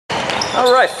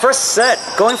All right, first set,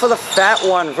 going for the fat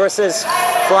one versus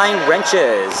flying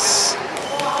wrenches.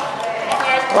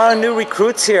 A lot of new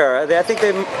recruits here. I think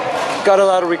they got a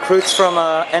lot of recruits from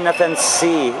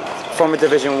NFNC, former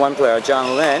Division 1 player,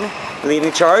 John Lin,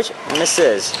 leading charge,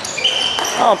 misses.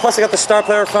 Oh, plus I got the star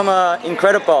player from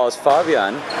Incrediballs,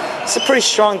 Fabian. It's a pretty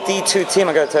strong D2 team,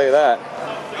 I gotta tell you that.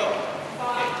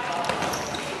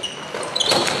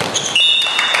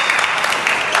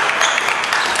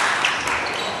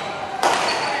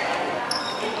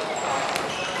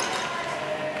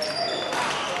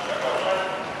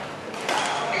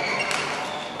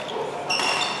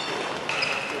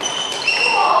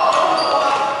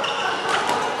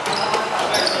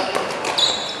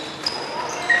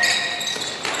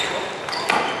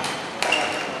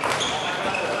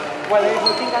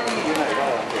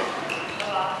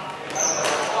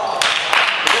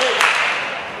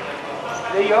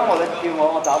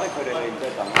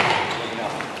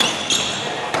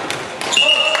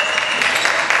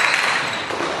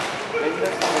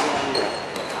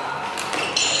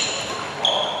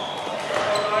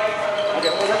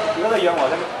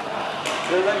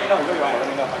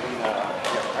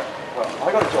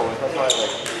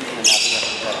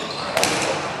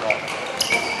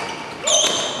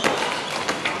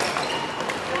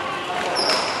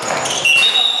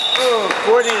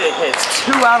 Coordinated hits,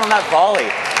 2 out on that volley.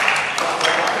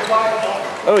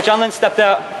 Oh, John Lin stepped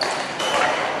out.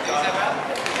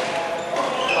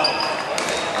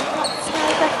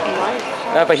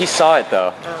 But he saw it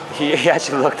though. He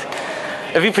actually looked.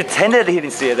 If he pretended he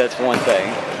didn't see it, that's one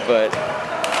thing. But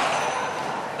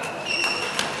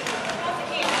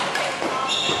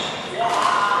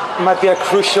it might be a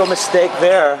crucial mistake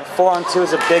there. 4 on 2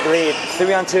 is a big lead.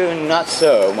 3 on 2, not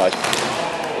so much.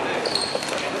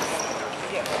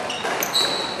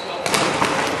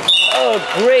 Oh,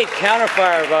 great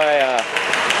counterfire by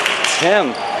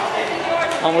Tim.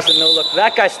 Almost a no look.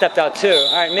 That guy stepped out too.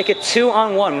 All right, make it 2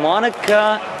 on 1.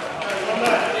 Monica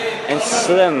and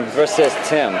Slim versus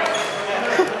Tim.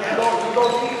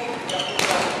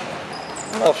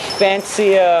 Oh,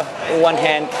 fancy one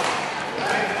hand.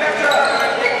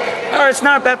 All right, it's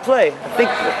not a bad play. I think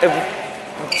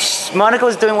if Monica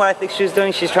was doing what I think she was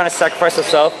doing, she's trying to sacrifice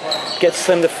herself, get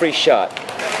Slim the free shot.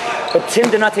 But Tim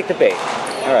did not take the bait.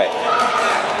 All right.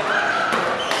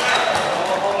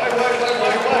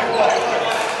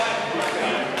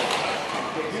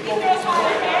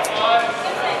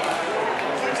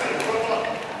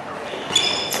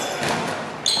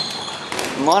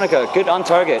 Monica, good on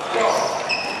target.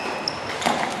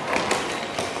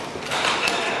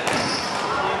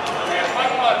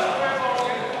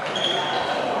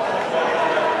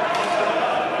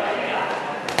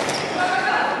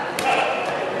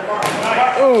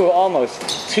 Ooh,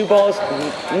 almost. 2 balls,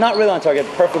 not really on target,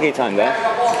 perfectly timed there.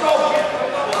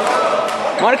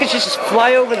 Monica should just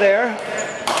fly over there.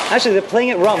 Actually, they're playing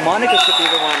it wrong. Monica should be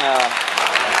the one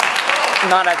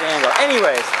not at the angle.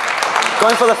 Anyways.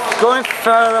 Going for the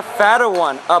fatter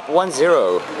one, up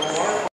 1-0.